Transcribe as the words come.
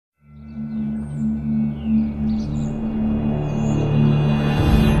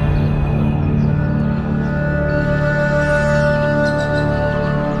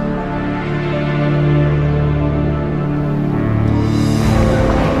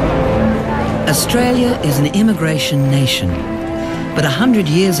Australia is an immigration nation, but 100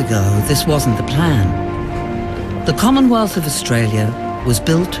 years ago this wasn't the plan. The Commonwealth of Australia was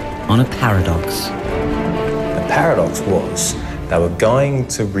built on a paradox. The paradox was they were going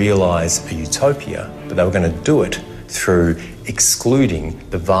to realise a utopia, but they were going to do it through excluding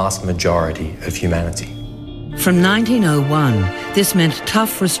the vast majority of humanity. From 1901, this meant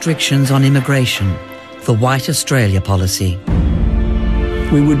tough restrictions on immigration, the White Australia policy.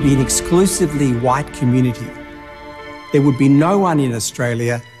 We would be an exclusively white community. There would be no one in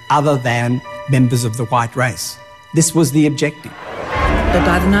Australia other than members of the white race. This was the objective. But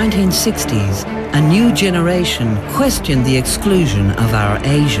by the 1960s, a new generation questioned the exclusion of our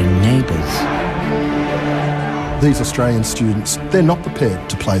Asian neighbours. These Australian students, they're not prepared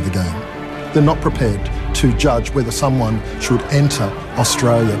to play the game. They're not prepared to judge whether someone should enter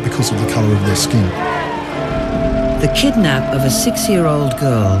Australia because of the colour of their skin. The kidnap of a 6-year-old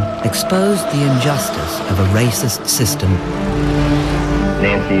girl exposed the injustice of a racist system.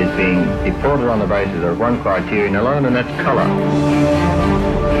 Nancy is being deported on the basis of one criterion alone, and that's colour.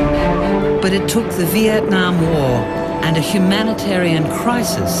 But it took the Vietnam War and a humanitarian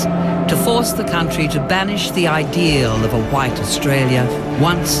crisis to force the country to banish the ideal of a white Australia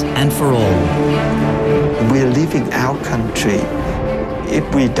once and for all. We're leaving our country.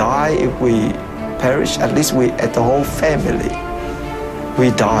 If we die, if we perish, at least we, as the whole family, we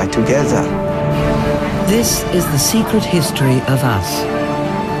die together. This is the secret history of us.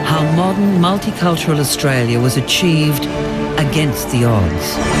 How modern multicultural Australia was achieved against the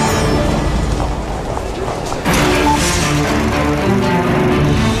odds.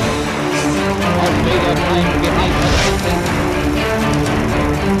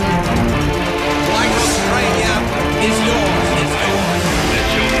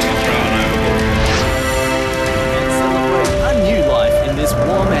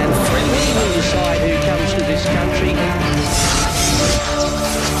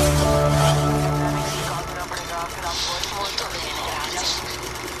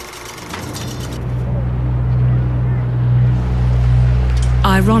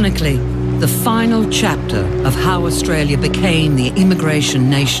 Ironically, the final chapter of how Australia became the immigration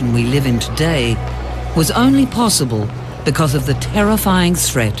nation we live in today was only possible because of the terrifying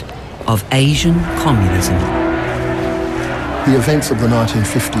threat of Asian communism. The events of the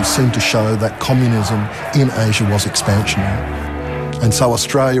 1950s seemed to show that communism in Asia was expansionary. And so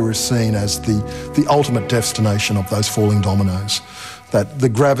Australia is seen as the ultimate destination of those falling dominoes, that the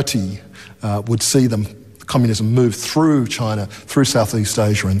gravity would see communism move through China, through Southeast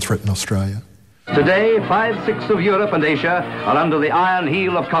Asia and threaten Australia. Today, 5/6 of Europe and Asia are under the iron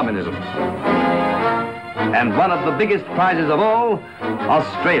heel of communism. And one of the biggest prizes of all,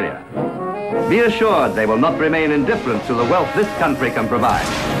 Australia. Be assured they will not remain indifferent to the wealth this country can provide.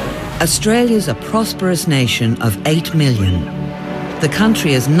 Australia's a prosperous nation of 8 million. The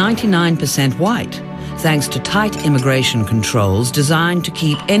country is 99% white, thanks to tight immigration controls designed to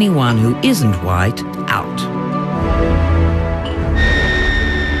keep anyone who isn't white out.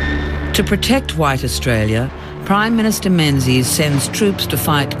 To protect white Australia, Prime Minister Menzies sends troops to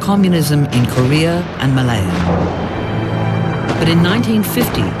fight communism in Korea and Malaya. But in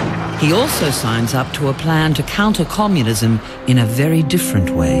 1950, he also signs up to a plan to counter communism in a very different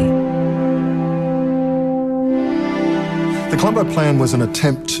way. The Colombo Plan was an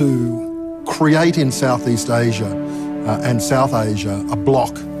attempt to create in Southeast Asia and South Asia a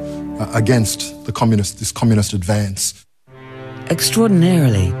bloc against this communist advance.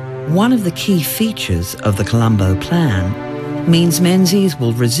 Extraordinarily, one of the key features of the Colombo Plan means Menzies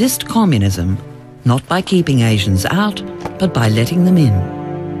will resist communism not by keeping Asians out, but by letting them in.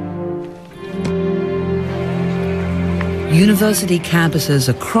 University campuses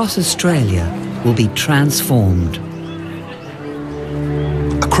across Australia will be transformed.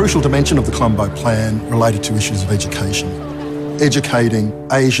 A crucial dimension of the Colombo Plan related to issues of education, educating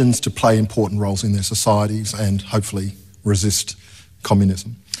Asians to play important roles in their societies and hopefully resist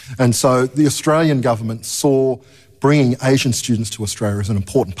communism. And so the Australian government saw bringing Asian students to Australia as an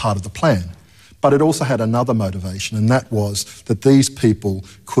important part of the plan. But it also had another motivation, and that was that these people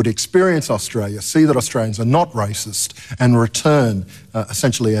could experience Australia, see that Australians are not racist, and return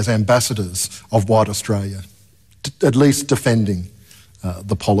essentially as ambassadors of white Australia, at least defending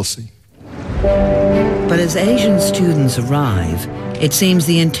the policy. But as Asian students arrive, it seems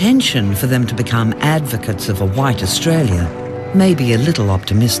the intention for them to become advocates of a white Australia may be a little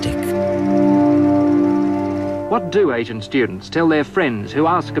optimistic. What do Asian students tell their friends who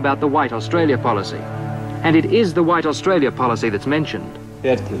ask about the White Australia policy? And it is the White Australia policy that's mentioned.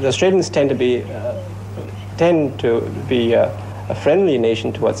 The Australians tend to be a friendly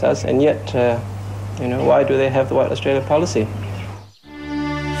nation towards us, and yet, why do they have the White Australia policy?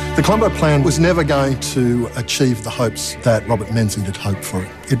 The Colombo Plan was never going to achieve the hopes that Robert Menzies had hoped for it.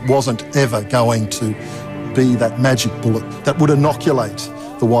 It wasn't ever going to be that magic bullet that would inoculate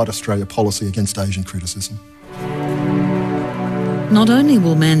the White Australia policy against Asian criticism. Not only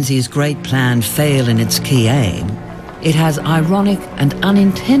will Menzies' great plan fail in its key aim, it has ironic and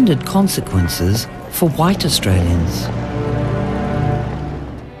unintended consequences for white Australians.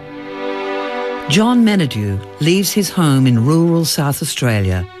 John Menadue leaves his home in rural South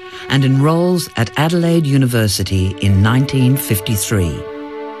Australia and enrolls at Adelaide University in 1953.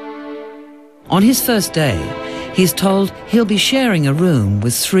 On his first day, he's told he'll be sharing a room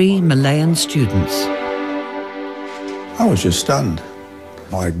with 3 Malayan students. I was just stunned.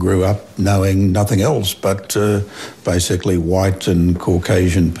 I grew up knowing nothing else but basically white and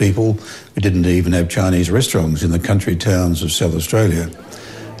Caucasian people. We didn't even have Chinese restaurants in the country towns of South Australia.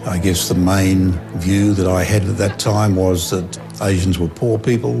 I guess the main view that I had at that time was that Asians were poor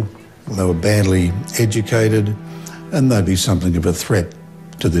people, they were badly educated, and they'd be something of a threat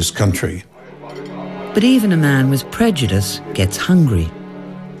to this country. But even a man with prejudice gets hungry.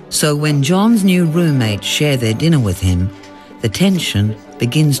 So when John's new roommates share their dinner with him, the tension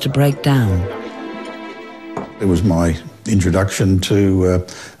begins to break down. It was my introduction to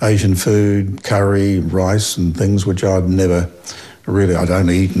Asian food, curry, rice and things which I'd never really, I'd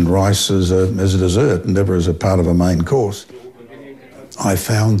only eaten rice as a dessert, never as a part of a main course. I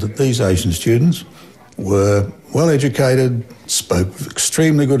found that these Asian students were well educated, spoke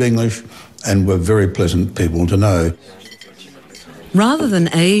extremely good English and were very pleasant people to know. Rather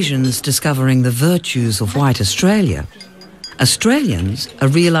than Asians discovering the virtues of white Australia, Australians are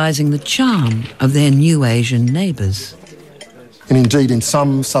realising the charm of their new Asian neighbours. And indeed, in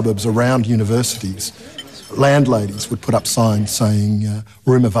some suburbs around universities, landladies would put up signs saying,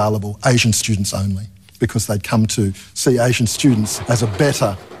 room available, Asian students only, because they'd come to see Asian students as a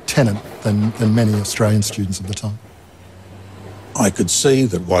better tenant than many Australian students at the time. I could see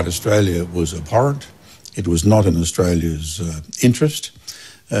that white Australia was abhorrent. It was not in Australia's interest,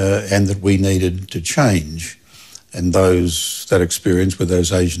 and that we needed to change. And that experience with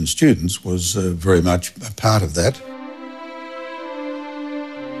those Asian students was very much a part of that.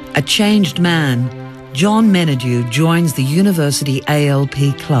 A changed man, John Menadue joins the University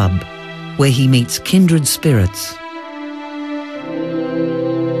ALP Club, where he meets kindred spirits.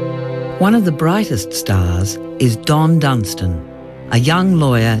 One of the brightest stars is Don Dunstan, a young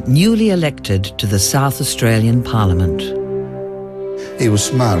lawyer newly elected to the South Australian Parliament. He was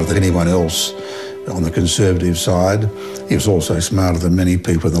smarter than anyone else on the Conservative side. He was also smarter than many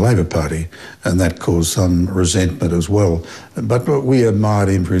people in the Labor Party, and that caused some resentment as well. But we admired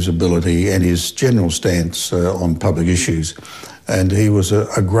him for his ability and his general stance on public issues, and he was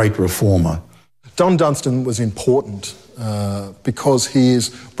a great reformer. Don Dunstan was important because he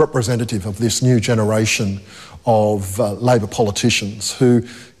is representative of this new generation of Labor politicians who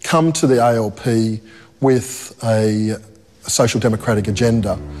come to the ALP with a social democratic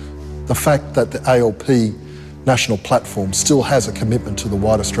agenda. The fact that the ALP national platform still has a commitment to the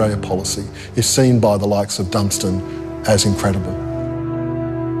White Australia policy is seen by the likes of Dunstan as incredible.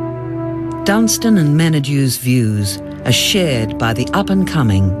 Dunstan and Menadue's views are shared by the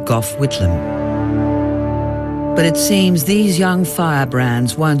up-and-coming Gough Whitlam. But it seems these young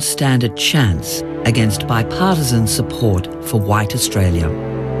firebrands won't stand a chance against bipartisan support for white Australia.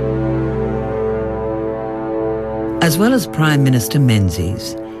 As well as Prime Minister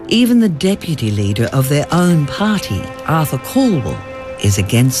Menzies, even the deputy leader of their own party, Arthur Caldwell, is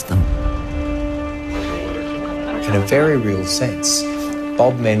against them. In a very real sense,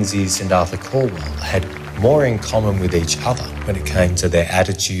 Bob Menzies and Arthur Caldwell had more in common with each other when it came to their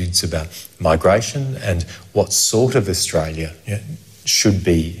attitudes about migration and what sort of Australia should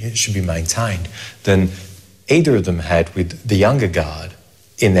be maintained than either of them had with the younger guard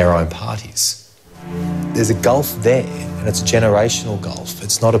in their own parties. There's a gulf there, and it's a generational gulf.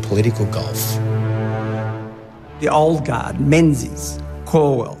 It's not a political gulf. The old guard, Menzies,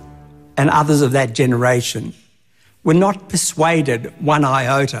 Caldwell, and others of that generation were not persuaded one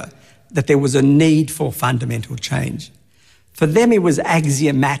iota that there was a need for fundamental change. For them, it was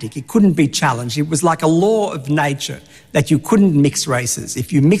axiomatic. It couldn't be challenged. It was like a law of nature that you couldn't mix races.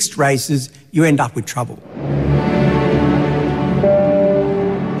 If you mixed races, you end up with trouble.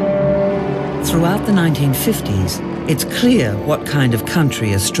 Throughout the 1950s, it's clear what kind of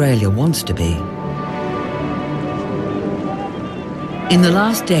country Australia wants to be. In the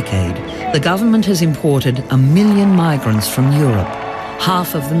last decade, the government has imported 1 million migrants from Europe,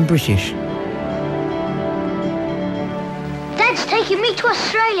 half of them British. Dad's taking me to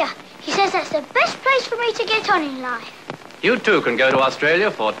Australia. He says that's the best place for me to get on in life. You too can go to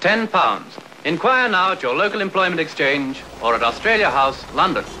Australia for £10. Inquire now at your local employment exchange or at Australia House,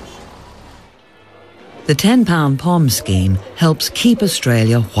 London. The £10 POM scheme helps keep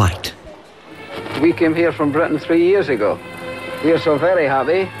Australia white. We came here from Britain 3 years ago. We are so very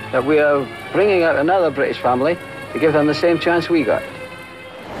happy that we are bringing out another British family to give them the same chance we got.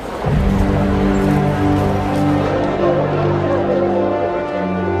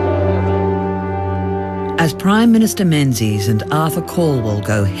 As Prime Minister Menzies and Arthur Calwell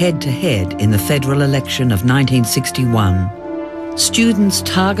go head-to-head in the federal election of 1961, students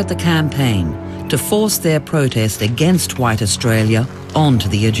target the campaign to force their protest against white Australia onto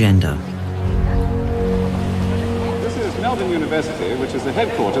the agenda. This is Melbourne University, which is the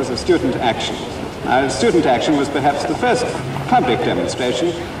headquarters of Student Action. Student Action was perhaps the first public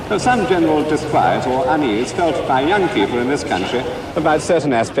demonstration of some general disquiet or unease felt by young people in this country about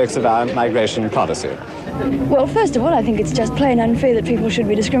certain aspects of our migration policy. Well, first of all, I think it's just plain unfair that people should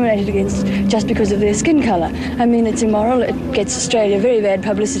be discriminated against just because of their skin colour. I mean, it's immoral. It gets Australia very bad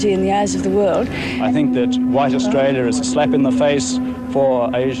publicity in the eyes of the world. I think that white Australia is a slap in the face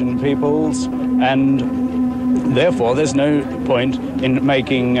for Asian peoples, and therefore there's no point in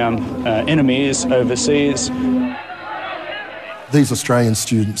making enemies overseas. These Australian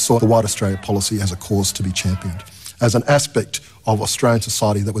students saw the White Australia policy as a cause to be championed, as an aspect of Australian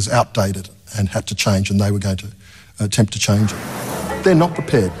society that was outdated and had to change, and they were going to attempt to change it. They're not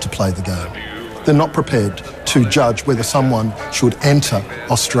prepared to play the game. They're not prepared to judge whether someone should enter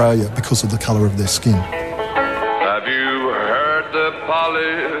Australia because of the colour of their skin. Have you heard the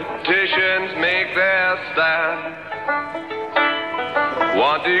politicians make their stand?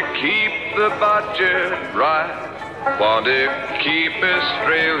 Want to keep the budget right? Want to keep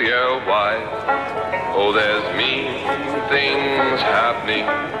Australia white? Oh, there's mean things happening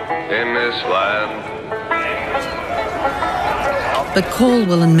in this land. But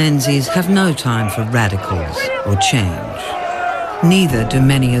Calwell and Menzies have no time for radicals or change. Neither do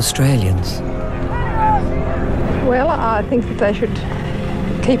many Australians. Well, I think that they should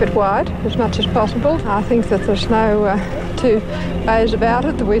keep it wide as much as possible. I think that there's no two ways about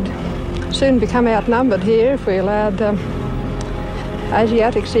it, that we'd soon become outnumbered here if we allowed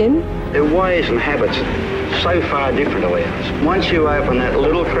Asiatics in. Their ways and habits are so far different to ours. Once you open that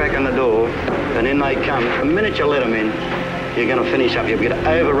little crack in the door and in they come, the minute you let them in, you're going to finish up. You'll get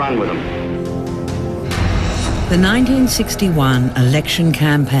overrun with them. The 1961 election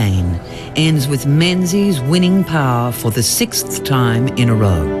campaign ends with Menzies winning power for the 6th time in a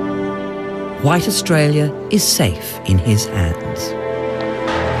row. White Australia is safe in his hands.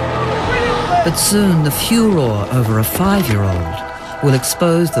 But soon the furor over a 5-year-old will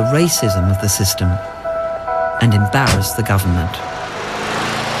expose the racism of the system and embarrass the government.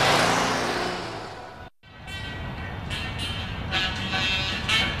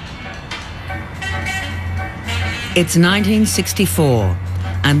 It's 1964,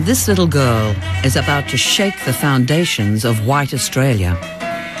 and this little girl is about to shake the foundations of white Australia.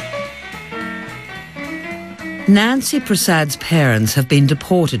 Nancy Prasad's parents have been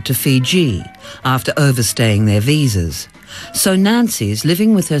deported to Fiji after overstaying their visas. So Nancy's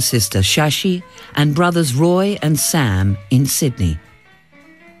living with her sister Shashi and brothers Roy and Sam in Sydney.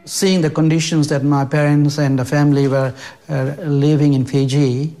 Seeing the conditions that my parents and the family were living in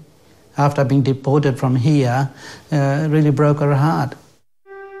Fiji after being deported from here really broke her heart.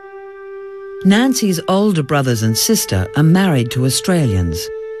 Nancy's older brothers and sister are married to Australians,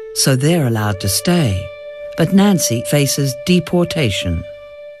 so they're allowed to stay. But Nancy faces deportation.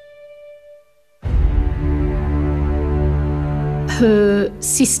 Her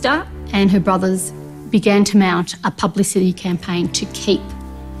sister and her brothers began to mount a publicity campaign to keep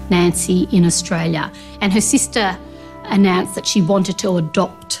Nancy in Australia. And her sister announced that she wanted to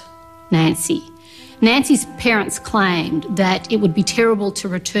adopt Nancy. Nancy's parents claimed that it would be terrible to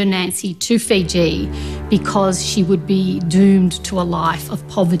return Nancy to Fiji because she would be doomed to a life of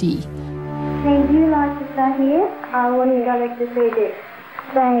poverty. Would you like to stay here? I want to go back to Fiji.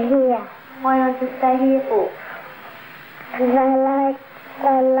 Stay here. Why don't you stay here for? Because I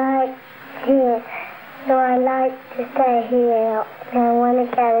like here. So I like to stay here. I want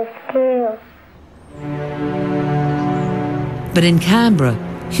to go to school. But in Canberra,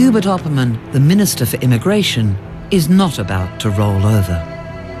 Hubert Opperman, the Minister for Immigration, is not about to roll over.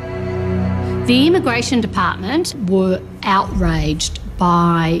 The Immigration Department were outraged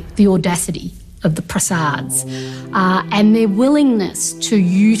by the audacity of the Prasads and their willingness to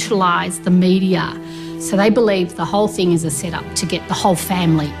utilise the media. So they believe the whole thing is a setup to get the whole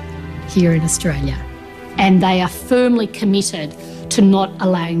family here in Australia. And they are firmly committed to not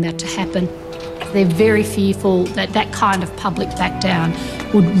allowing that to happen. They're very fearful that that kind of public backdown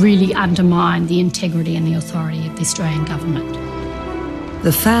would really undermine the integrity and the authority of the Australian government.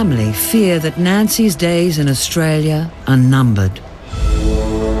 The family fear that Nancy's days in Australia are numbered.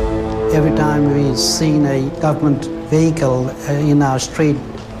 Every time we seen a government vehicle in our street,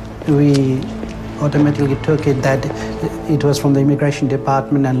 we automatically took it that it was from the immigration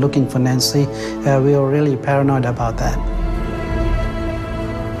department and looking for Nancy. We were really paranoid about that.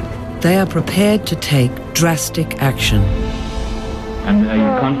 They are prepared to take drastic action. And are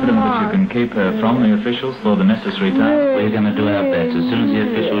you confident that you can keep her from the officials for the necessary time? We're going to do our best. As soon as the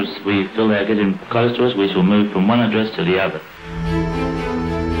officials we feel they're getting close to us, we shall move from one address to the other.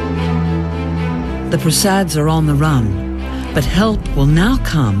 The Prasads are on the run, but help will now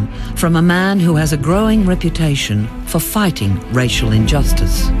come from a man who has a growing reputation for fighting racial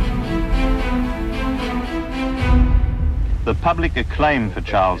injustice. The public acclaim for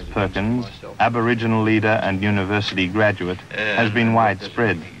Charles Perkins, Aboriginal leader and university graduate, has been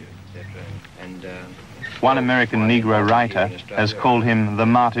widespread. One American Negro writer has called him the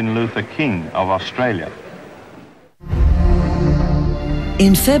Martin Luther King of Australia.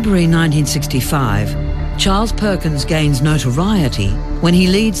 In February 1965, Charles Perkins gains notoriety when he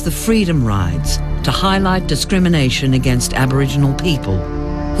leads the Freedom Rides to highlight discrimination against Aboriginal people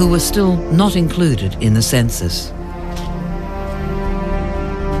who were still not included in the census.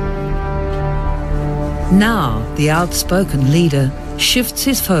 Now, the outspoken leader shifts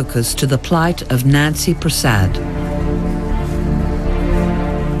his focus to the plight of Nancy Prasad.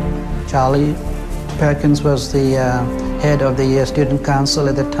 Charlie Perkins was the head of the student council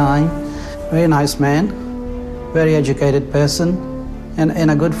at the time. Very nice man, very educated person, and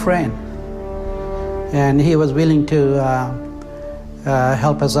a good friend. And he was willing to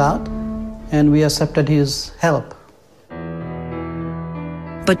help us out, and we accepted his help.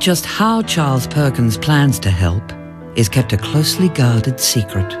 But just how Charles Perkins plans to help is kept a closely guarded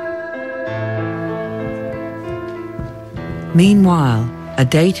secret. Meanwhile, a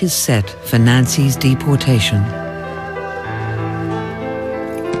date is set for Nancy's deportation.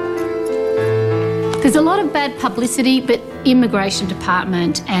 There's a lot of bad publicity, but Immigration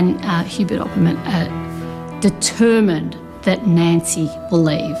Department and Hubert Opperman are determined that Nancy will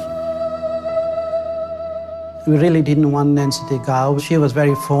leave. We really didn't want Nancy to go. She was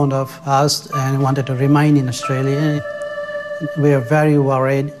very fond of us and wanted to remain in Australia. We were very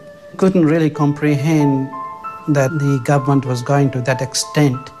worried. Couldn't really comprehend that the government was going to that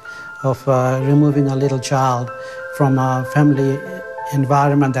extent of removing a little child from a family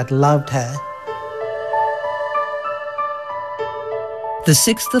environment that loved her. The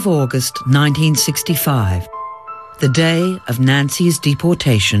 6th of August 1965, the day of Nancy's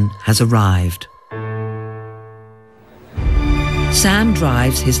deportation has arrived. Sam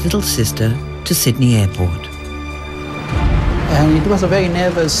drives his little sister to Sydney Airport. And it was a very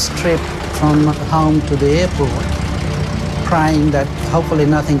nervous trip from home to the airport, praying that hopefully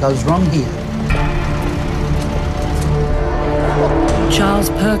nothing goes wrong here. Charles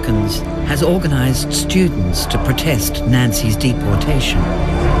Perkins has organised students to protest Nancy's deportation.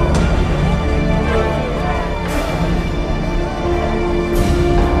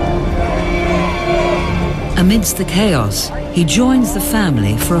 Amidst the chaos, he joins the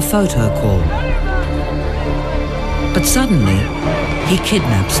family for a photo call. But suddenly, he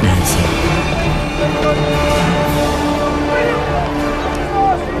kidnaps Nancy.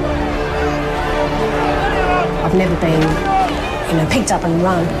 I've never been, picked up and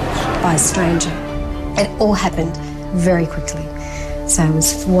run by a stranger. It all happened very quickly. So it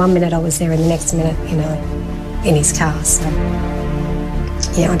was 1 minute I was there and the next minute, in his car. So,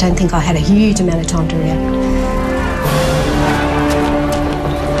 I don't think I had a huge amount of time to react.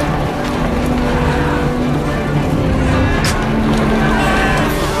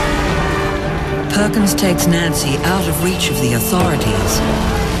 Perkins takes Nancy out of reach of the authorities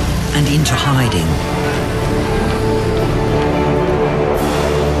and into hiding.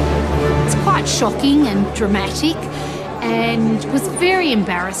 It's quite shocking and dramatic and was very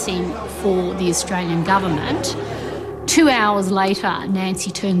embarrassing for the Australian government. 2 hours later,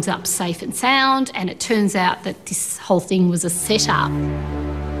 Nancy turns up safe and sound, and it turns out that this whole thing was a setup.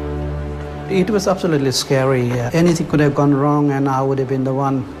 It was absolutely scary. Anything could have gone wrong and I would have been the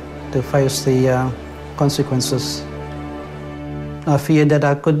one to face the consequences. I feared that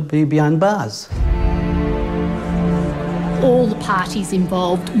I could be behind bars. all the parties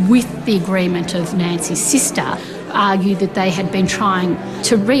involved, with the agreement of Nancy's sister, argued that they had been trying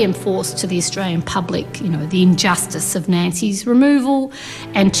to reinforce to the Australian public, the injustice of Nancy's removal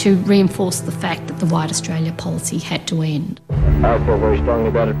and to reinforce the fact that the White Australia policy had to end. I feel very strongly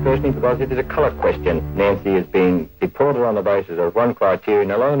about it personally because it is a colour question. Nancy is being deported on the basis of one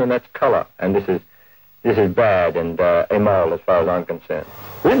criterion alone, and that's colour. And this is bad and immoral as far as I'm concerned.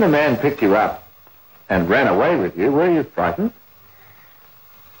 When the man picked you up and ran away with you, were you frightened?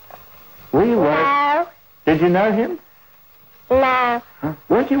 Were you worried? No. Did you know him? No. Huh?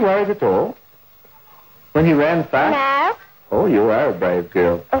 Weren't you worried at all? When he ran fast? No. Oh, you are a brave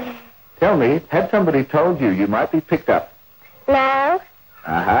girl. Tell me, had somebody told you might be picked up? No.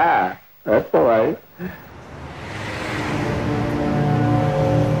 Aha, that's the way.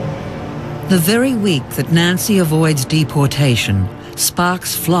 The very week that Nancy avoids deportation,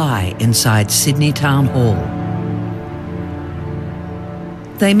 sparks fly inside Sydney Town Hall.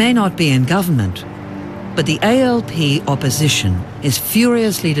 They may not be in government, but the ALP opposition is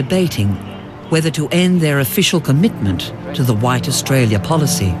furiously debating whether to end their official commitment to the White Australia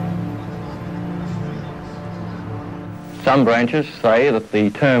policy. Some branches say that the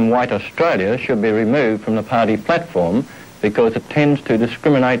term White Australia should be removed from the party platform because it tends to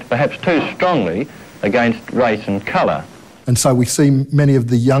discriminate perhaps too strongly against race and colour. And so we see many of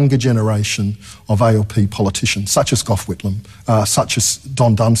the younger generation of ALP politicians, such as Gough Whitlam, such as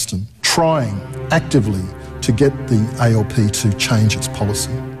Don Dunstan, trying actively to get the ALP to change its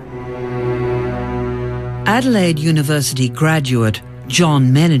policy. Adelaide University graduate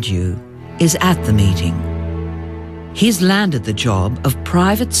John Menadue is at the meeting. He's landed the job of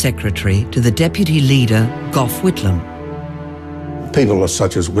private secretary to the deputy leader, Gough Whitlam. People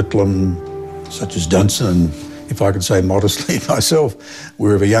such as Whitlam, such as Dunstan, and if I could say modestly myself, we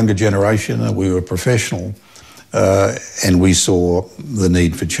were of a younger generation and we were professional and we saw the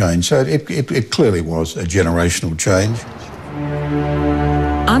need for change. So it clearly was a generational change.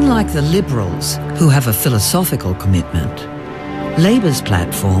 Unlike the Liberals, who have a philosophical commitment, Labor's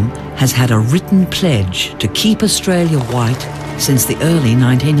platform has had a written pledge to keep Australia white since the early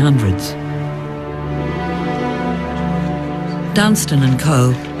 1900s. Dunstan and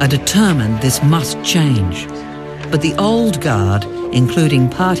co are determined this must change, but the old guard, including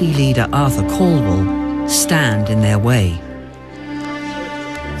party leader Arthur Calwell, stand in their way.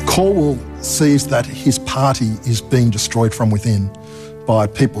 Calwell sees that his party is being destroyed from within by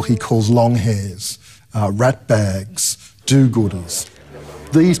people he calls long hairs, ratbags, do-gooders.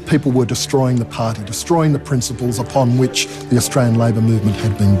 These people were destroying the party, destroying the principles upon which the Australian labour movement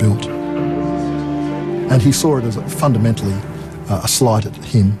had been built. And he saw it as fundamentally a slight at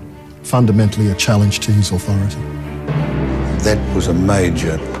him, fundamentally a challenge to his authority. That was a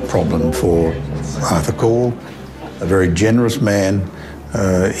major problem for Arthur Calwell, a very generous man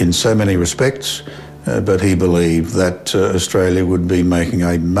in so many respects, but he believed that Australia would be making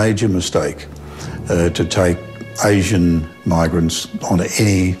a major mistake to take Asian migrants on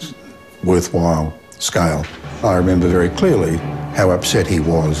any worthwhile scale. I remember very clearly how upset he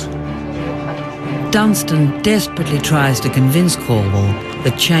was. Dunstan desperately tries to convince Calwell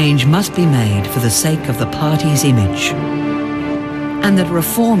that change must be made for the sake of the party's image, and that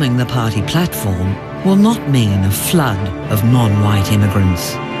reforming the party platform will not mean a flood of non-white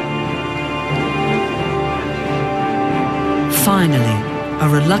immigrants. Finally, a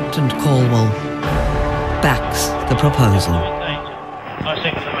reluctant Calwell backs the proposal. I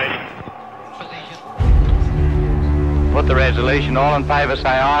second the motion. Put the resolution. All in favour say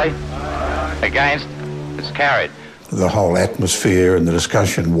aye. Against? It's carried. The whole atmosphere and the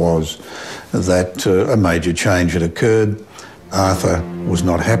discussion was that a major change had occurred. Arthur was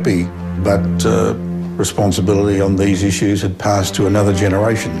not happy, but responsibility on these issues had passed to another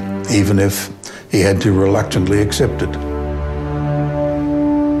generation, even if he had to reluctantly accept it.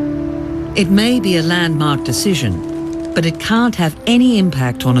 It may be a landmark decision, but it can't have any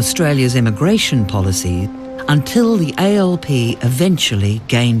impact on Australia's immigration policy until the ALP eventually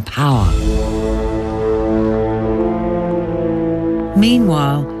gain power.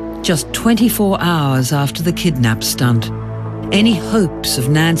 Meanwhile, just 24 hours after the kidnap stunt, any hopes of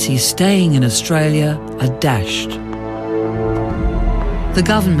Nancy staying in Australia are dashed. The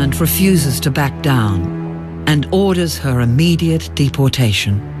government refuses to back down and orders her immediate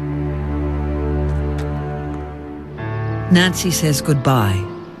deportation. Nancy says goodbye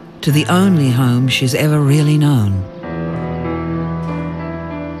to the only home she's ever really known.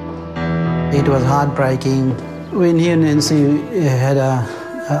 It was heartbreaking. We knew Nancy had an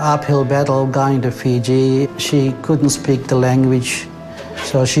uphill battle going to Fiji. She couldn't speak the language,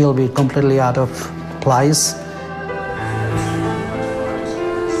 so she'll be completely out of place.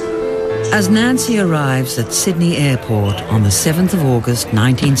 As Nancy arrives at Sydney Airport on the 7th of August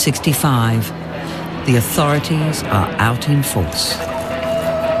 1965, the authorities are out in force.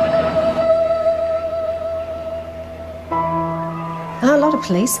 A lot of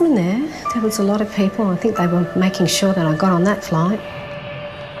policemen there. There was a lot of people. I think they were making sure that I got on that flight.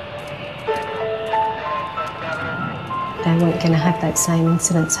 They weren't going to have that same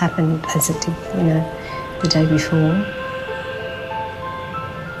incidents happen as it did, the day before.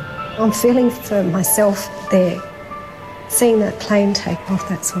 I'm feeling for myself there. Seeing that plane take off,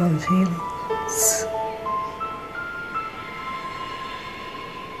 that's what I'm feeling.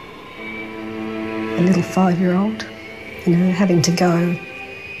 A little 5-year-old, having to go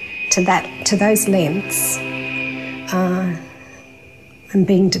to those lengths and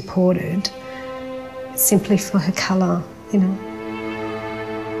being deported simply for her colour,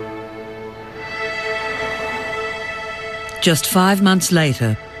 Just 5 months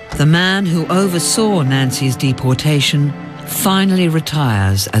later, the man who oversaw Nancy's deportation finally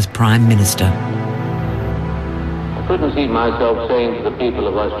retires as Prime Minister. I couldn't see myself saying to the people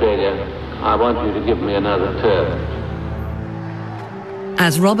of Australia, I want you to give me another term.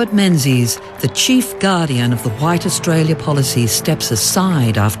 As Robert Menzies, the chief guardian of the White Australia policy, steps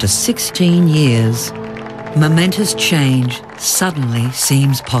aside after 16 years, momentous change suddenly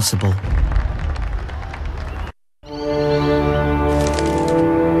seems possible.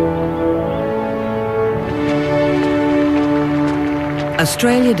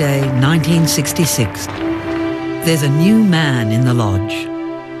 Australia Day 1966. There's a new man in the lodge.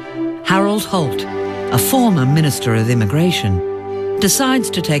 Harold Holt, a former Minister of Immigration,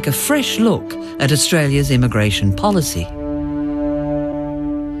 decides to take a fresh look at Australia's immigration policy.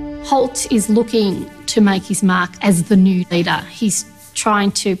 Holt is looking to make his mark as the new leader. He's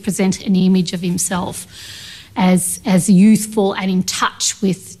trying to present an image of himself as youthful and in touch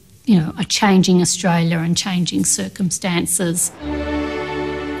with, a changing Australia and changing circumstances.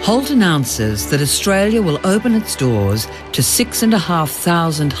 Holt announces that Australia will open its doors to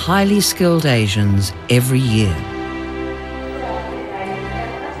 6,500 highly skilled Asians every year.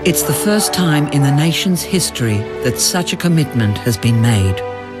 It's the first time in the nation's history that such a commitment has been made.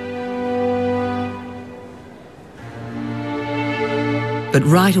 But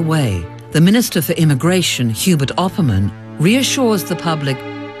right away, the Minister for Immigration, Hubert Opperman, reassures the public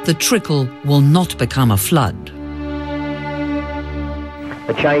the trickle will not become a flood.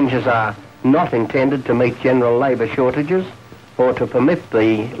 The changes are not intended to meet general labour shortages or to permit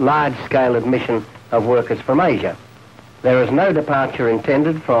the large-scale admission of workers from Asia. There is no departure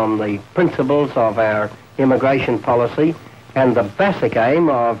intended from the principles of our immigration policy, and the basic aim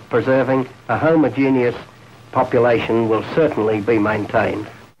of preserving a homogeneous population will certainly be maintained.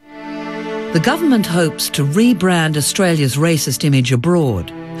 The government hopes to rebrand Australia's racist image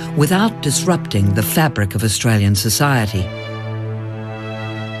abroad without disrupting the fabric of Australian society.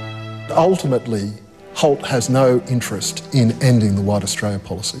 Ultimately, Holt has no interest in ending the White Australia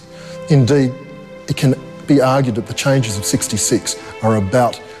policy. Indeed, it can be argued that the changes of 66 are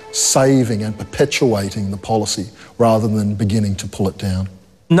about saving and perpetuating the policy rather than beginning to pull it down.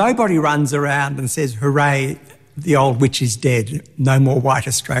 Nobody runs around and says, hooray, the old witch is dead, no more White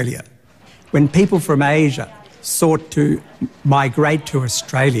Australia. When people from Asia sought to migrate to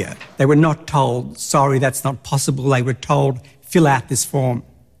Australia, they were not told, sorry, that's not possible. They were told, fill out this form.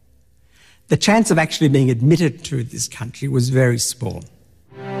 The chance of actually being admitted to this country was very small.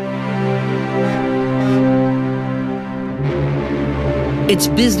 It's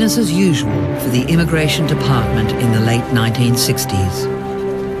business as usual for the Immigration Department in the late 1960s.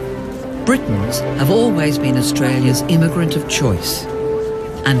 Britons have always been Australia's immigrant of choice,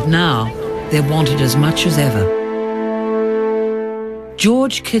 and now they're wanted as much as ever.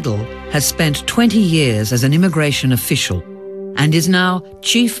 George Kiddle has spent 20 years as an immigration official and is now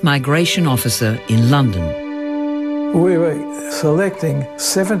Chief Migration Officer in London. We were selecting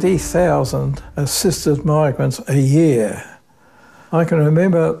 70,000 assisted migrants a year. I can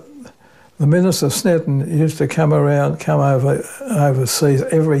remember the Minister Snetton used to come overseas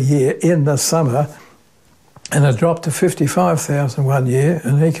every year in the summer, and it dropped to 55,000 one year,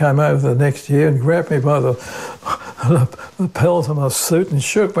 and he came over the next year and grabbed me by the lapels of my suit and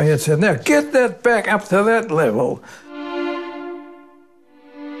shook me and said, now get that back up to that level.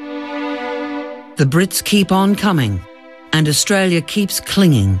 The Brits keep on coming, and Australia keeps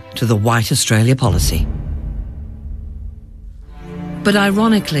clinging to the White Australia policy. But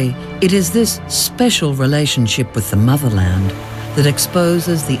ironically, it is this special relationship with the motherland that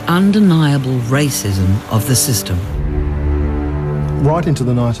exposes the undeniable racism of the system. Right into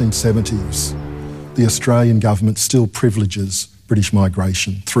the 1970s, the Australian government still privileges British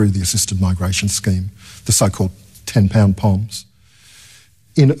migration through the assisted migration scheme, the so-called £10 POMs.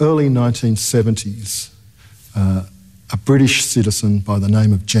 In early 1970s, a British citizen by the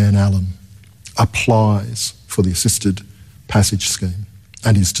name of Jan Allen applies for the assisted passage scheme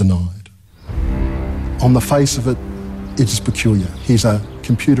and is denied. On the face of it, it is peculiar. He's a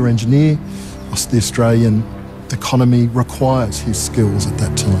computer engineer. The Australian economy requires his skills at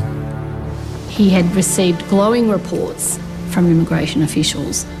that time. He had received glowing reports from immigration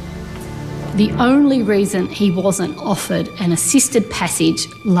officials. The only reason he wasn't offered an assisted passage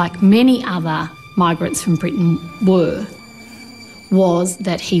like many other migrants from Britain were was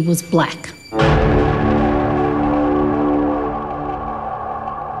that he was black.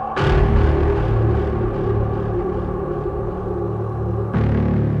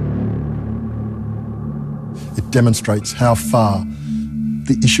 It demonstrates how far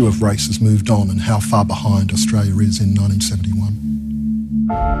the issue of race has moved on and how far behind Australia is in 1971.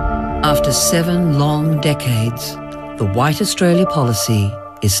 After 7 long decades, the White Australia policy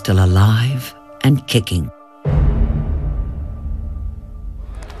is still alive and kicking.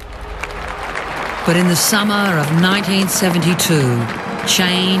 But in the summer of 1972,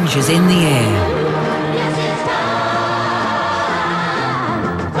 change is in the air.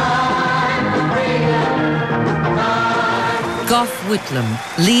 Gough Whitlam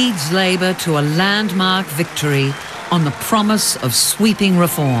leads Labor to a landmark victory on the promise of sweeping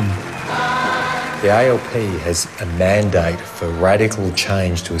reform. The ALP has a mandate for radical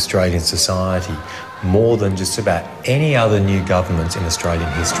change to Australian society, more than just about any other new government in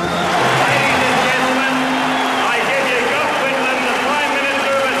Australian history. Ladies and gentlemen, I give you Gough Whitlam, the Prime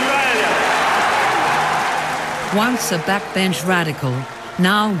Minister of Australia. Once a backbench radical,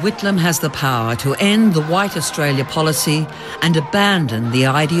 now Whitlam has the power to end the White Australia policy and abandon the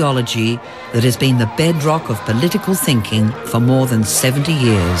ideology that has been the bedrock of political thinking for more than 70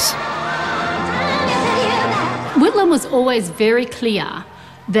 years. Whitlam was always very clear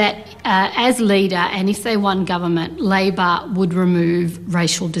that as leader, and if they won government, Labor would remove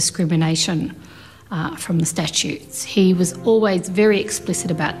racial discrimination from the statutes. He was always very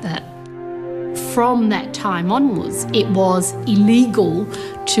explicit about that. From that time onwards, it was illegal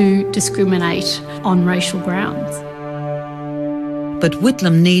to discriminate on racial grounds. But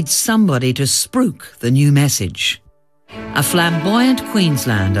Whitlam needs somebody to spruik the new message. A flamboyant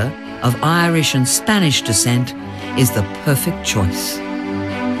Queenslander of Irish and Spanish descent is the perfect choice.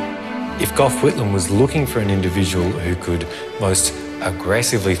 If Gough Whitlam was looking for an individual who could most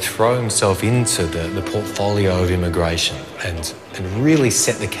aggressively throw himself into the portfolio of immigration and really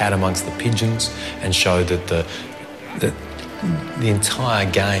set the cat amongst the pigeons and show that the entire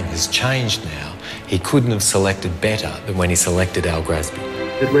game has changed now, he couldn't have selected better than when he selected Al Grasby.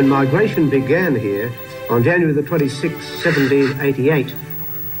 That when migration began here on January the 26th, 1788,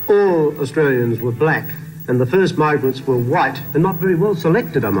 all Australians were black and the first migrants were white and not very well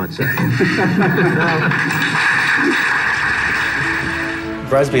selected, I might say.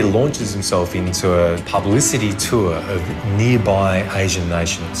 Grasby launches himself into a publicity tour of nearby Asian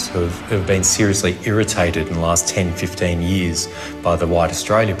nations who have been seriously irritated in the last 10, 15 years by the White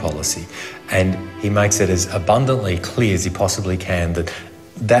Australia policy. And he makes it as abundantly clear as he possibly can that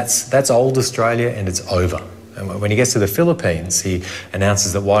that's old Australia and it's over. And when he gets to the Philippines, he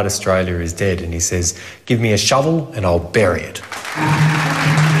announces that White Australia is dead and he says, "Give me a shovel and I'll bury it."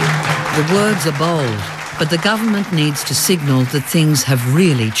 The words are bold, but the government needs to signal that things have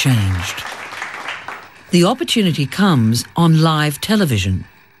really changed. The opportunity comes on live television,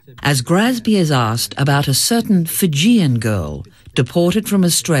 as Grasby is asked about a certain Fijian girl deported from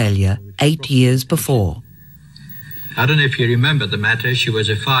Australia 8 years before. I don't know if you remember the matter. She was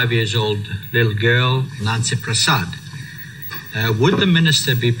a 5-year-old little girl, Nancy Prasad. Would the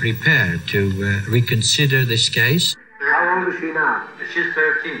minister be prepared to reconsider this case? How old is she now? She's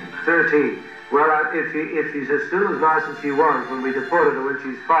 13. 13. Well, if she's still as nice as she was when we deported her when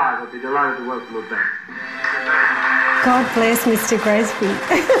she's 5, I'd be delighted to welcome her back. God bless Mr. Grasby.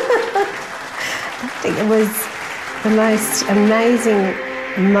 I think it was the most amazing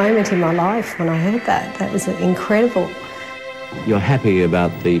moment in my life when I heard that. That was incredible. You're happy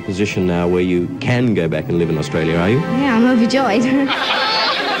about the position now where you can go back and live in Australia, are you? Yeah, I'm overjoyed.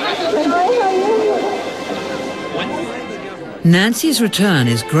 Nancy's return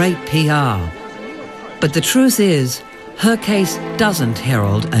is great PR. But the truth is, her case doesn't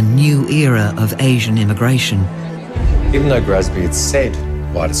herald a new era of Asian immigration. Even though Grasby had said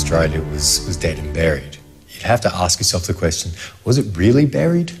White Australia was dead and buried, you'd have to ask yourself the question, was it really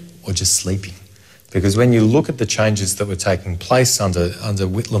buried or just sleeping? Because when you look at the changes that were taking place under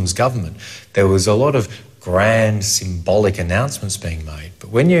Whitlam's government, there was a lot of grand symbolic announcements being made.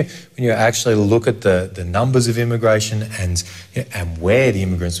 But when you actually look at the numbers of immigration and where the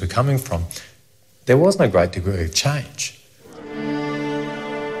immigrants were coming from, there wasn't a great degree of change.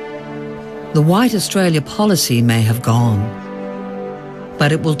 The White Australia policy may have gone,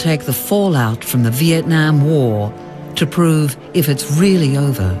 but it will take the fallout from the Vietnam War to prove if it's really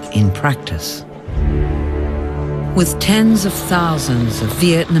over in practice. With tens of thousands of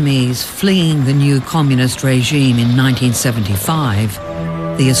Vietnamese fleeing the new communist regime in 1975,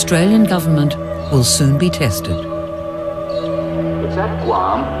 the Australian government will soon be tested. It's at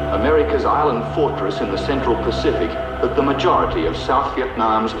Guam, America's island fortress in the Central Pacific, that the majority of South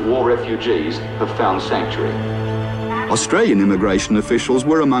Vietnam's war refugees have found sanctuary. Australian immigration officials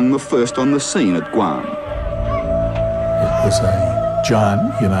were among the first on the scene at Guam. It was a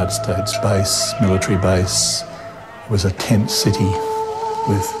giant United States base, military base. It was a tent city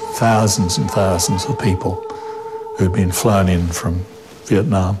with thousands and thousands of people who'd been flown in from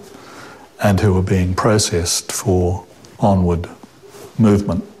Vietnam and who were being processed for onward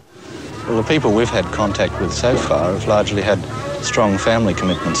movement. Well, the people we've had contact with so far have largely had strong family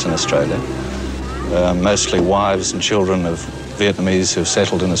commitments in Australia, mostly wives and children of Vietnamese who've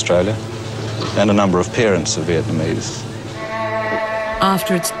settled in Australia, and a number of parents of Vietnamese.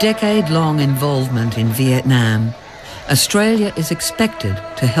 After its decade-long involvement in Vietnam, Australia is expected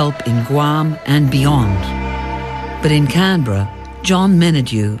to help in Guam and beyond. But in Canberra, John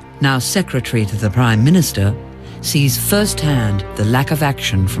Menadue, now Secretary to the Prime Minister, sees firsthand the lack of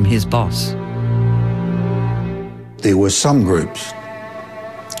action from his boss. There were some groups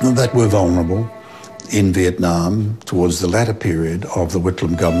that were vulnerable in Vietnam towards the latter period of the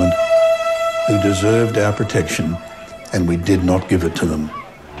Whitlam government who deserved our protection, and we did not give it to them.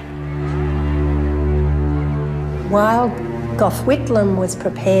 While Gough Whitlam was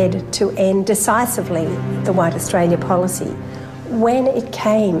prepared to end decisively the White Australia policy, when it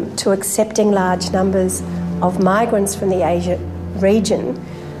came to accepting large numbers of migrants from the Asia region,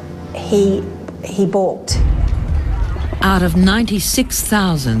 he balked. Out of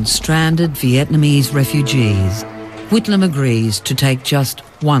 96,000 stranded Vietnamese refugees, Whitlam agrees to take just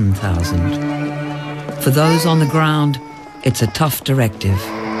 1,000. For those on the ground, it's a tough directive.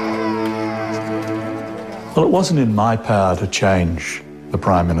 Well, it wasn't in my power to change the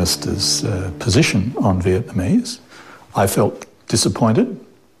Prime Minister's position on Vietnamese. I felt disappointed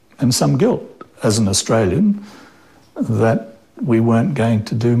and some guilt as an Australian that we weren't going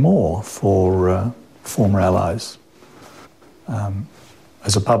to do more for former allies.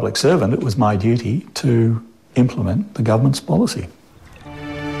 As a public servant, it was my duty to implement the government's policy.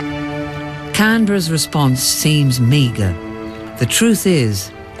 Canberra's response seems meagre. The truth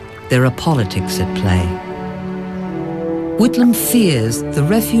is, there are politics at play. Whitlam fears the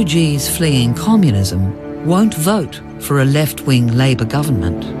refugees fleeing communism won't vote for a left-wing Labor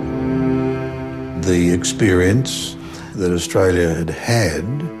government. The experience that Australia had had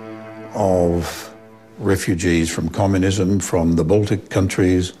of refugees from communism, from the Baltic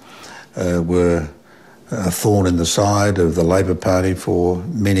countries, were a thorn in the side of the Labor Party for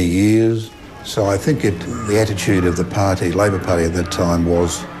many years. So I think the attitude of the party, Labor Party at that time,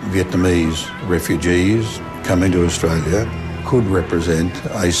 was Vietnamese refugees coming to Australia could represent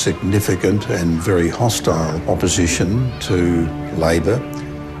a significant and very hostile opposition to Labor.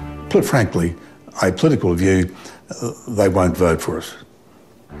 Put frankly, a political view, they won't vote for us.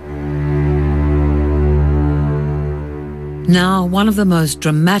 Now, one of the most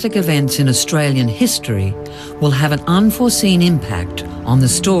dramatic events in Australian history will have an unforeseen impact on the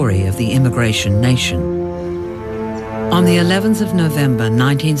story of the immigration nation. On the 11th of November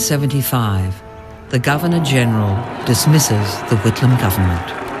 1975, the Governor-General dismisses the Whitlam government.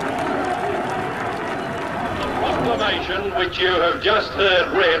 The proclamation which you have just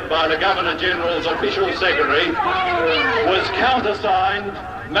heard read by the Governor-General's official secretary was countersigned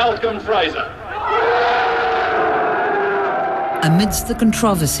Malcolm Fraser. Amidst the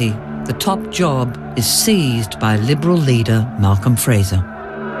controversy, the top job is seized by Liberal leader Malcolm Fraser.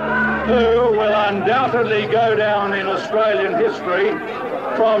 Who will undoubtedly go down in Australian history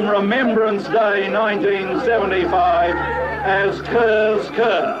from Remembrance Day 1975 as Kerr's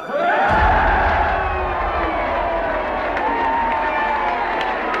Kerr.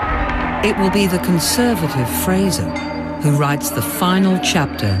 It will be the Conservative Fraser who writes the final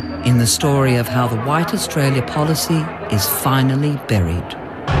chapter in the story of how the White Australia policy is finally buried.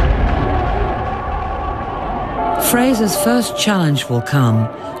 Fraser's first challenge will come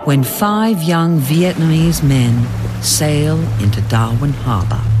when 5 young Vietnamese men sail into Darwin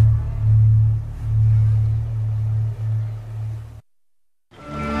Harbour.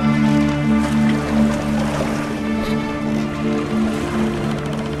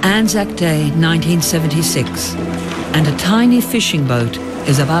 Anzac Day 1976, and a tiny fishing boat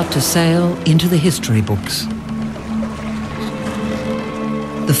is about to sail into the history books.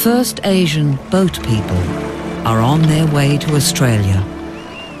 The first Asian boat people are on their way to Australia.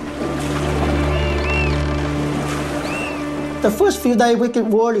 The first few days we get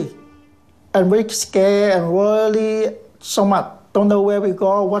worried and we scared and worried so much. Don't know where we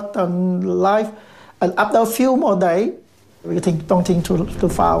go, what life. And after a few more days, we don't think too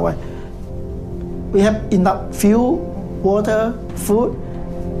far away. We have enough fuel, water, food.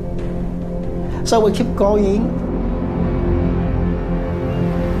 So we keep going.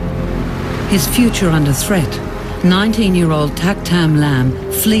 His future under threat, 19-year-old Tak Tam Lam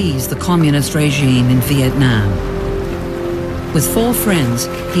flees the communist regime in Vietnam. With 4 friends,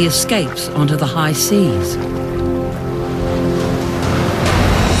 he escapes onto the high seas.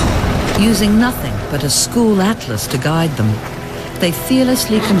 Using nothing but a school atlas to guide them, they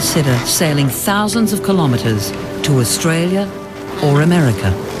fearlessly consider sailing thousands of kilometers to Australia or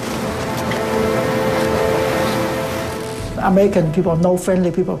America. American people, no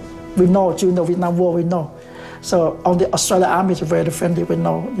friendly people. We know during the Vietnam War, we know. So on the Australian Army is very friendly, we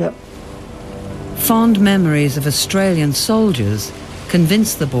know, yeah. Fond memories of Australian soldiers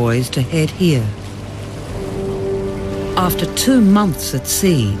convince the boys to head here. After 2 months at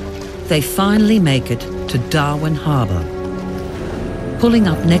sea, they finally make it to Darwin Harbour. Pulling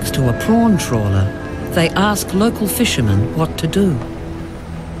up next to a prawn trawler, they ask local fishermen what to do.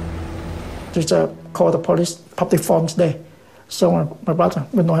 Just call the police, public funds there. So my brother,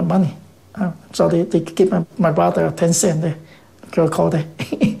 we don't have money. So they give my brother 10 cents there. Go call there.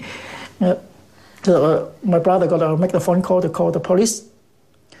 Yeah. So my brother got to make the phone call to call the police.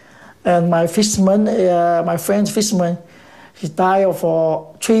 And my fisherman, my friend's fisherman, he died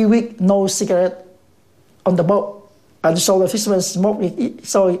for 3 weeks, no cigarette on the boat. And so the fisherman smoked.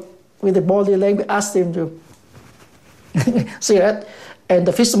 So with the body language, asked him to cigarette. And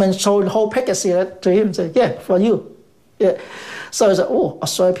the fisherman showed the whole packet of cigarette to him and said, yeah, for you. Yeah. So I said, oh,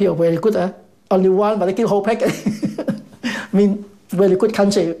 Australia people very good. Only one, but they give whole packet. I mean, very good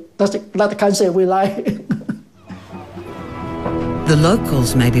country. That's not the country we like. The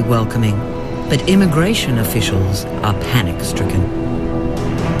locals may be welcoming, but immigration officials are panic-stricken.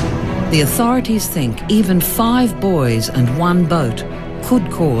 The authorities think even 5 boys and 1 boat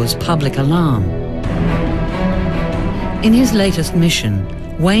could cause public alarm. In his latest mission,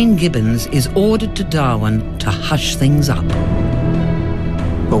 Wayne Gibbons is ordered to Darwin to hush things up.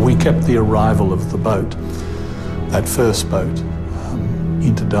 But we kept the arrival of the boat, that first boat,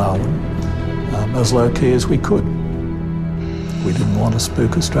 into Darwin as low-key as we could. We didn't want to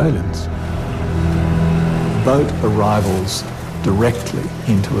spook Australians. Boat arrivals directly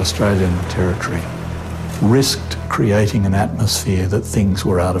into Australian territory risked creating an atmosphere that things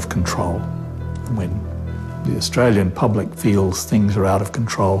were out of control. When the Australian public feels things are out of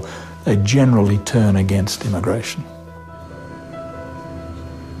control, they generally turn against immigration.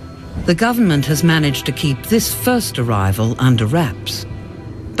 The government has managed to keep this first arrival under wraps.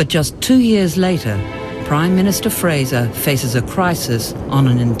 But just 2 years later, Prime Minister Fraser faces a crisis on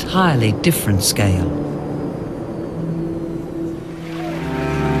an entirely different scale.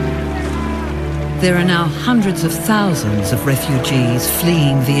 There are now hundreds of thousands of refugees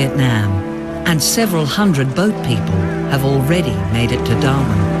fleeing Vietnam, and several hundred boat people have already made it to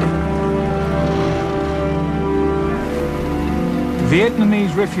Darwin.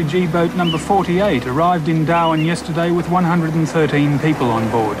 Vietnamese refugee boat number 48 arrived in Darwin yesterday with 113 people on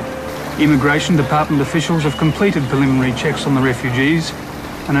board. Immigration Department officials have completed preliminary checks on the refugees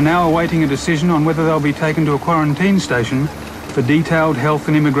and are now awaiting a decision on whether they'll be taken to a quarantine station for detailed health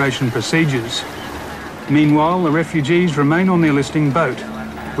and immigration procedures. Meanwhile, the refugees remain on the enlisting boat,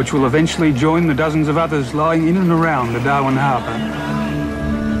 which will eventually join the dozens of others lying in and around the Darwin Harbour.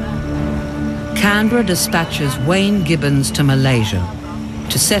 Canberra dispatches Wayne Gibbons to Malaysia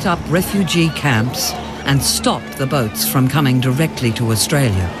to set up refugee camps and stop the boats from coming directly to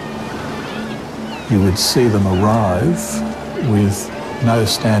Australia. You would see them arrive with no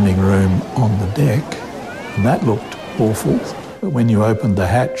standing room on the deck, and that looked awful. But when you opened the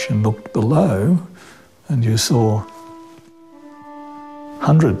hatch and looked below, and you saw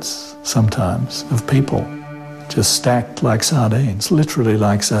hundreds sometimes of people just stacked like sardines, literally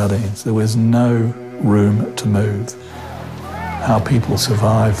like sardines. There was no room to move. How people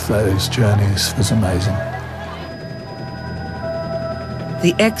survived those journeys was amazing.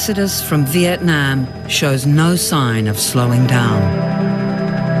 The exodus from Vietnam shows no sign of slowing down.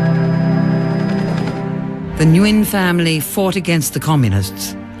 The Nguyen family fought against the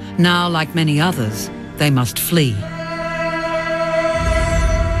communists. Now, like many others, they must flee.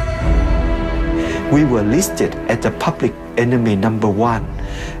 We were listed as the public enemy #1.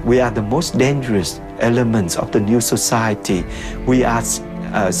 We are the most dangerous elements of the new society. We are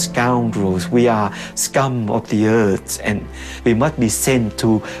scoundrels, we are scum of the earth, and we must be sent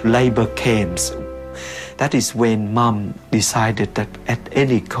to labor camps. That is when Mum decided that at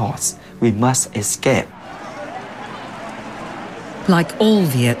any cost we must escape. Like all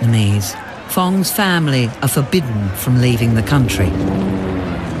Vietnamese, Phong's family are forbidden from leaving the country.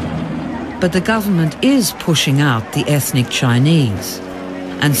 But the government is pushing out the ethnic Chinese,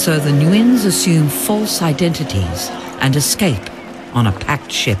 and so the Nguyen's assume false identities and escape on a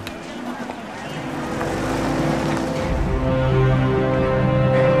packed ship.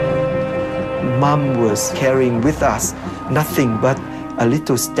 Mum was carrying with us nothing but a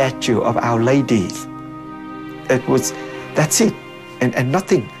little statue of Our Lady. That's it, and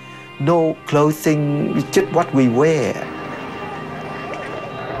nothing. No clothing, just what we wear.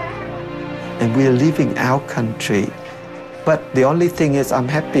 And we're leaving our country. But the only thing is, I'm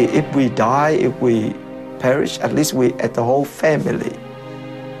happy if we die, if we perish, at least we, as the whole family,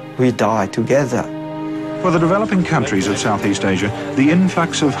 we die together. For the developing countries of Southeast Asia, the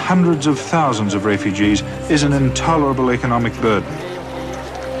influx of hundreds of thousands of refugees is an intolerable economic burden.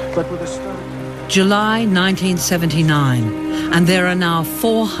 But with July 1979, and there are now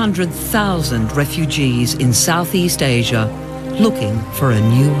 400,000 refugees in Southeast Asia looking for a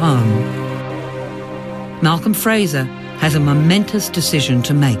new home. Malcolm Fraser has a momentous decision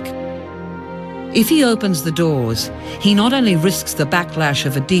to make. If he opens the doors, he not only risks the backlash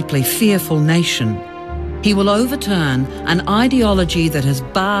of a deeply fearful nation, he will overturn an ideology that has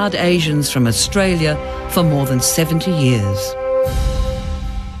barred Asians from Australia for more than 70 years.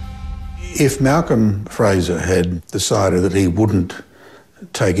 If Malcolm Fraser had decided that he wouldn't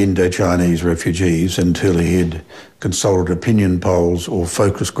take Indo-Chinese refugees until he had consulted opinion polls or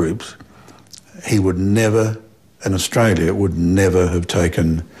focus groups, he would never, and Australia would never have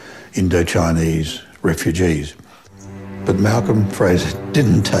taken Indo-Chinese refugees. But Malcolm Fraser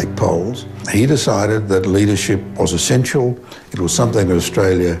didn't take polls. He decided that leadership was essential. It was something that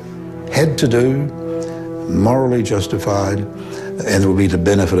Australia had to do, morally justified, and it would be to the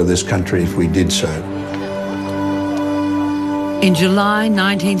benefit of this country if we did so. In July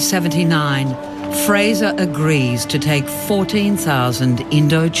 1979, Fraser agrees to take 14,000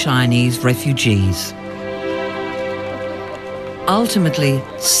 Indo-Chinese refugees. Ultimately,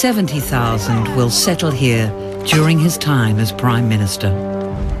 70,000 will settle here during his time as Prime Minister.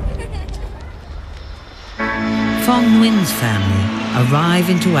 Phong Nguyen's family arrive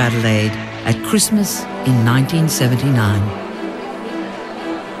into Adelaide at Christmas in 1979.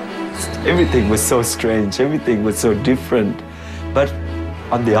 Everything was so strange, everything was so different. But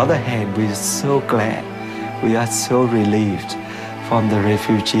on the other hand, we are so glad, we are so relieved from the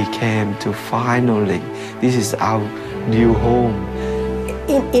refugee camp to finally, this is our new home.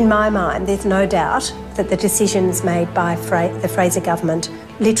 In my mind, there's no doubt that the decisions made by the Fraser government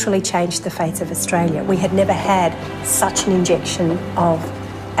literally changed the face of Australia. We had never had such an injection of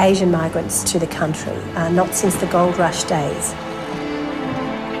Asian migrants to the country, not since the gold rush days.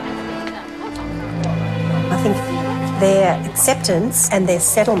 I think their acceptance and their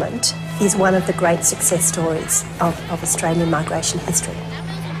settlement is one of the great success stories of Australian migration history.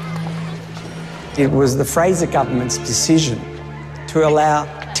 It was the Fraser government's decision to allow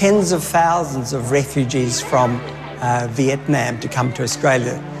tens of thousands of refugees from Vietnam to come to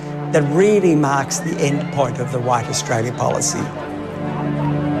Australia that really marks the end point of the White Australia policy.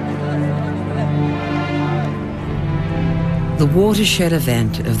 The watershed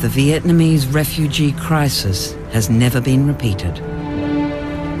event of the Vietnamese refugee crisis has never been repeated.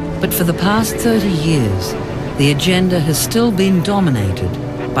 But for the past 30 years, the agenda has still been dominated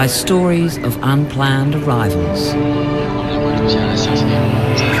by stories of unplanned arrivals. The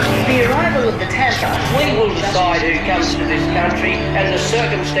arrival of the Tasman, we will decide who comes to this country and the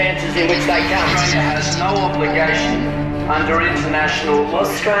circumstances in which they come. Australia has no obligation under international law.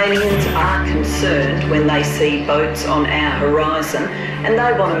 Australians are concerned when they see boats on our horizon, and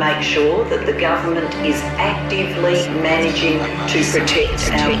they want to make sure that the government is actively managing to protect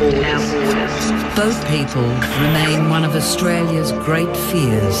our borders. Boat people remain one of Australia's great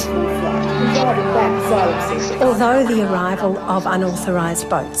fears. Although the arrival of unauthorised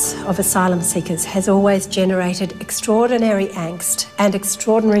boats of asylum seekers has always generated extraordinary angst and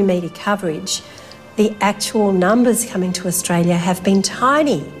extraordinary media coverage, the actual numbers coming to Australia have been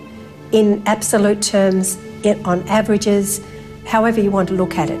tiny in absolute terms, on averages, however you want to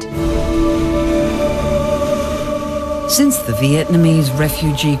look at it. Since the Vietnamese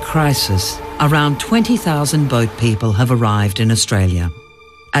refugee crisis, around 20,000 boat people have arrived in Australia.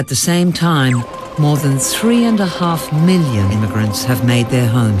 At the same time, more than 3.5 million immigrants have made their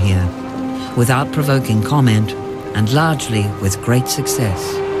home here, without provoking comment and largely with great success.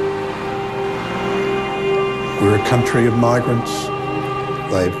 We're a country of migrants.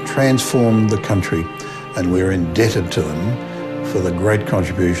 They've transformed the country, and we're indebted to them for the great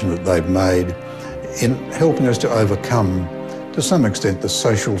contribution that they've made in helping us to overcome, to some extent, the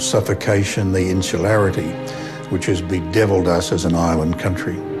social suffocation, the insularity, which has bedeviled us as an island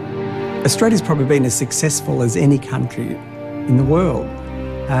country. Australia's probably been as successful as any country in the world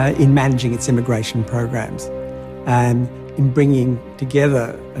in managing its immigration programs, in bringing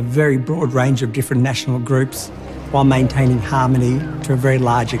together a very broad range of different national groups while maintaining harmony to a very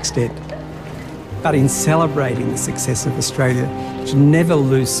large extent. But in celebrating the success of Australia, to never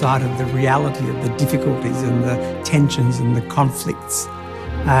lose sight of the reality of the difficulties and the tensions and the conflicts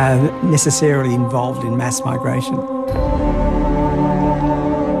necessarily involved in mass migration.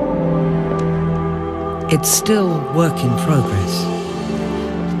 It's still work in progress.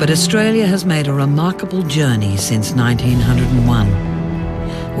 But Australia has made a remarkable journey since 1901,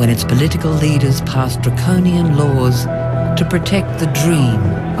 when its political leaders passed draconian laws to protect the dream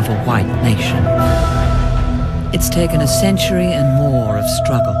of a white nation. It's taken a century and more of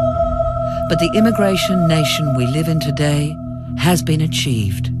struggle, but the immigration nation we live in today has been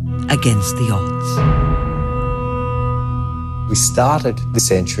achieved against the odds. We started the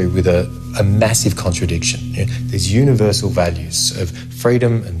century with a massive contradiction. These universal values of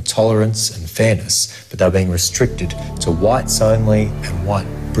freedom and tolerance and fairness, but they're being restricted to whites only and white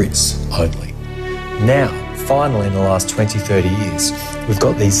Brits only. Now, finally, in the last 20, 30 years, we've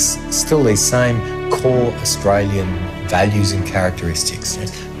got still these same core Australian values and characteristics,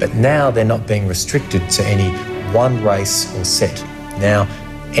 but now they're not being restricted to any one race or set. Now,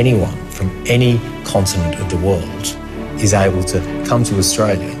 anyone from any continent of the world is able to come to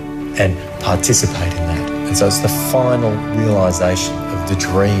Australia and participate in that. And so it's the final realisation of the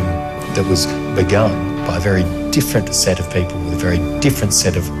dream that was begun by a very different set of people with a very different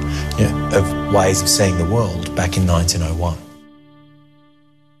set of ways of seeing the world back in 1901.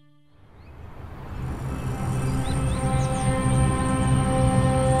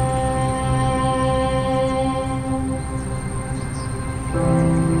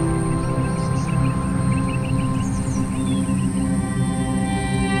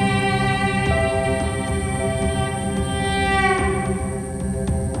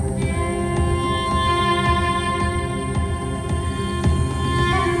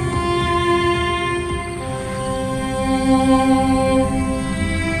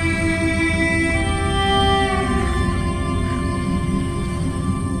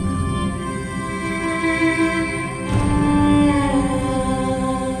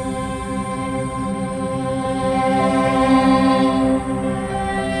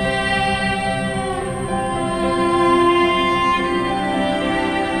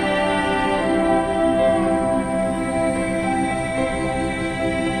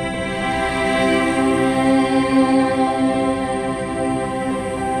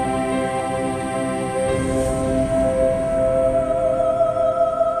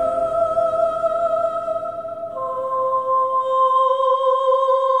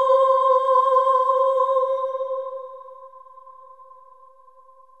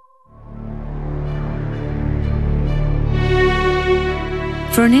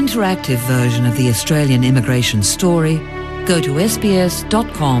 For an interactive version of the Australian immigration story, go to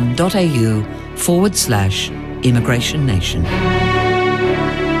sbs.com.au/Immigration Nation.